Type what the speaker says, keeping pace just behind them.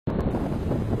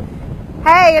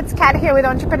Hey, it's Kat here with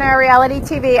Entrepreneur Reality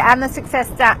TV and the Success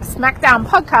Smackdown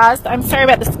podcast. I'm sorry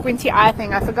about the squinty eye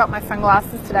thing. I forgot my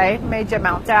sunglasses today. Major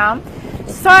meltdown.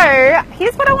 So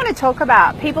here's what I want to talk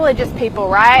about. People are just people,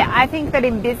 right? I think that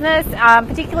in business,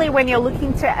 particularly when you're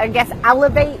looking to,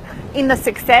 elevate in the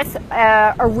success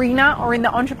arena or in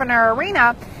the entrepreneur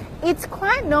arena, it's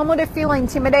quite normal to feel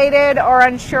intimidated or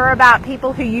unsure about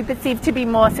people who you perceive to be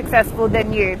more successful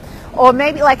than you. Or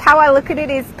maybe, like, how I look at it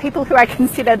is people who I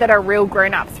consider that are real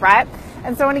grown-ups, right?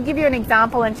 And so I want to give you an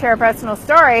example and share a personal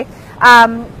story,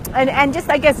 and just,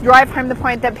 I guess, drive home the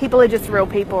point that people are just real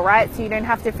people, right? So you don't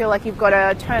have to feel like you've got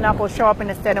to turn up or show up in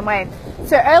a certain way.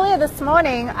 So earlier this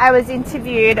morning, I was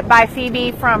interviewed by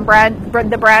Phoebe from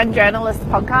the Brand Journalist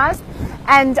podcast,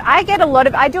 and I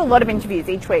do a lot of interviews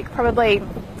each week, probably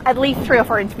at least 3 or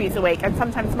 4 interviews a week, and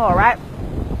sometimes more, right?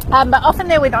 But often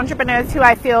they're with entrepreneurs who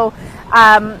I feel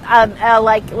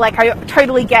like I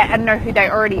totally get and know who they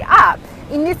already are.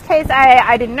 In this case,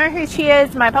 I didn't know who she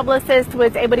is. My publicist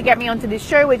was able to get me onto this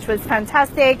show, which was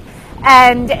fantastic.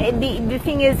 And the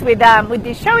thing is with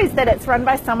this show is that it's run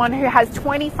by someone who has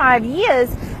 25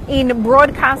 years in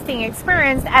broadcasting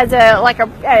experience as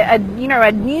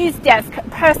a news desk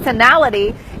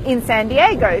personality in San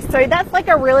Diego. So that's like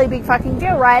a really big fucking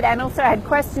deal, right? And also I had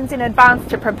questions in advance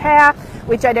to prepare,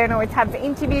 which I don't always have for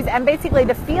interviews. And basically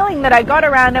the feeling that I got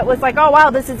around it was like, oh wow,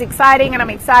 this is exciting, and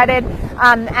I'm excited,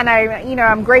 and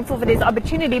I'm grateful for this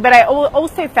opportunity. But I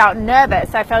also felt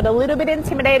nervous. I felt a little bit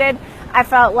intimidated. I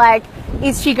felt like,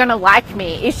 is she going to like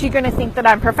me? Is she going to think that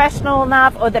I'm professional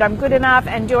enough or that I'm good enough?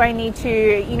 And do I need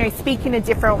to, speak in a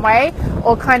different way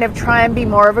or kind of try and be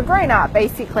more of a grown-up,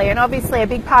 basically? And obviously a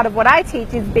big part of what I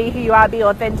teach is be who you are, be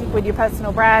authentic with your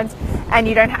personal brand, and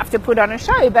you don't have to put on a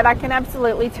show. But I can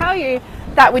absolutely tell you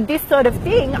that with this sort of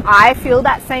thing, I feel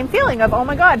that same feeling of, oh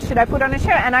my God, should I put on a show?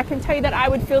 And I can tell you that I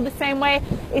would feel the same way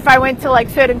if I went to like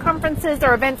certain conferences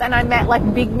or events and I met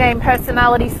like big name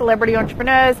personality, celebrity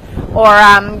entrepreneurs, or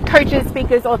coaches,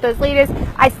 speakers, authors, leaders.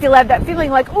 I still have that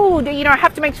feeling like, oh, I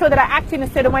have to make sure that I act in a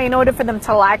certain way in order for them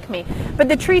to like me. But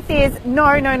the truth is, no,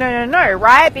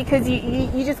 right? Because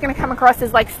you're just going to come across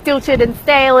as like stilted and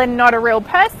stale and not a real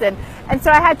person. And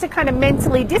so I had to kind of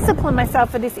mentally discipline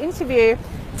myself for this interview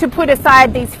to put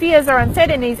aside these fears or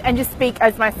uncertainties and just speak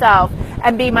as myself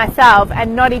and be myself,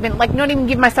 and not even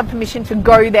give myself permission to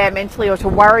go there mentally or to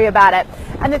worry about it.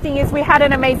 And the thing is, we had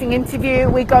an amazing interview.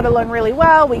 We got along really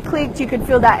well. We clicked. You could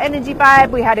feel that energy vibe.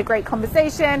 We had a great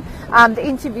conversation. The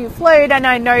interview flowed, and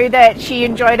I know that she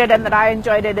enjoyed it and that I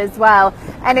enjoyed it as well.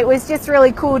 And it was just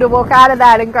really cool to walk out of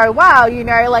that and go, wow,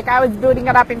 like I was building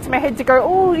it up into my head to go,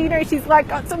 oh, she's like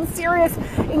got some serious,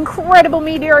 incredible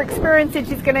media experience, and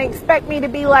she's going to expect me to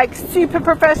be like super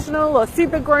professional or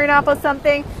super grown up or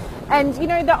something. And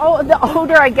the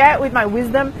older I get with my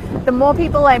wisdom, the more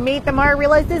people I meet, the more I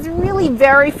realize there's really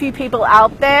very few people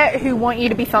out there who want you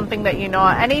to be something that you're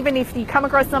not. And even if you come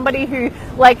across somebody who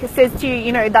says to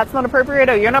you, that's not appropriate,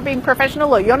 or you're not being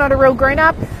professional, or you're not a real grown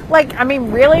up,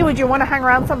 really, would you want to hang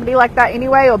around somebody like that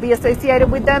anyway, or be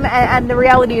associated with them? And the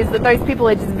reality is that those people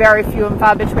are just very few and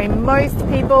far between. Most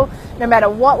people, no matter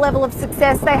what level of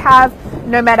success they have,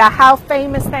 no matter how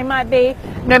famous they might be,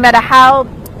 no matter how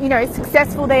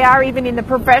successful they are, even in the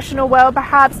professional world,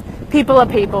 perhaps, people are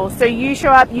people. So you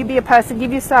show up, you be a person,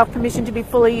 give yourself permission to be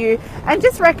fully you, and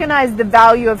just recognize the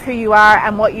value of who you are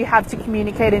and what you have to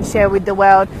communicate and share with the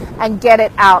world, and get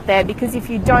it out there. Because if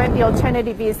you don't, the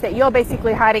alternative is that you're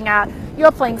basically hiding out,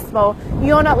 you're playing small,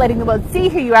 you're not letting the world see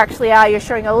who you actually are, you're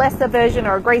showing a lesser version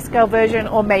or a grayscale version,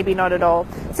 or maybe not at all.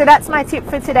 So that's my tip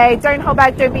for today. Don't hold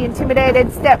back, don't be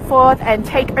intimidated, step forth and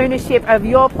take ownership of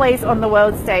your place on the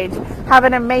world stage. Have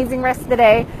an amazing rest of the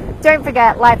day. Don't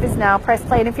forget, life is now. Press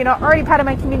play. And if you're not already part of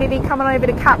my community, come on over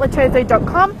to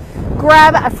katlatozo.com.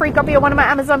 Grab a free copy of one of my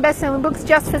Amazon best-selling books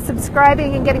just for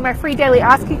subscribing and getting my free daily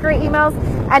Ask You Great emails.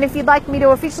 And if you'd like me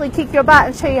to officially kick your butt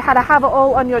and show you how to have it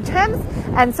all on your terms,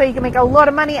 and so you can make a lot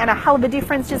of money and a hell of a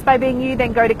difference just by being you,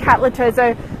 then go to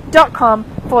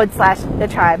katlatozo.com/the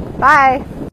tribe. Bye.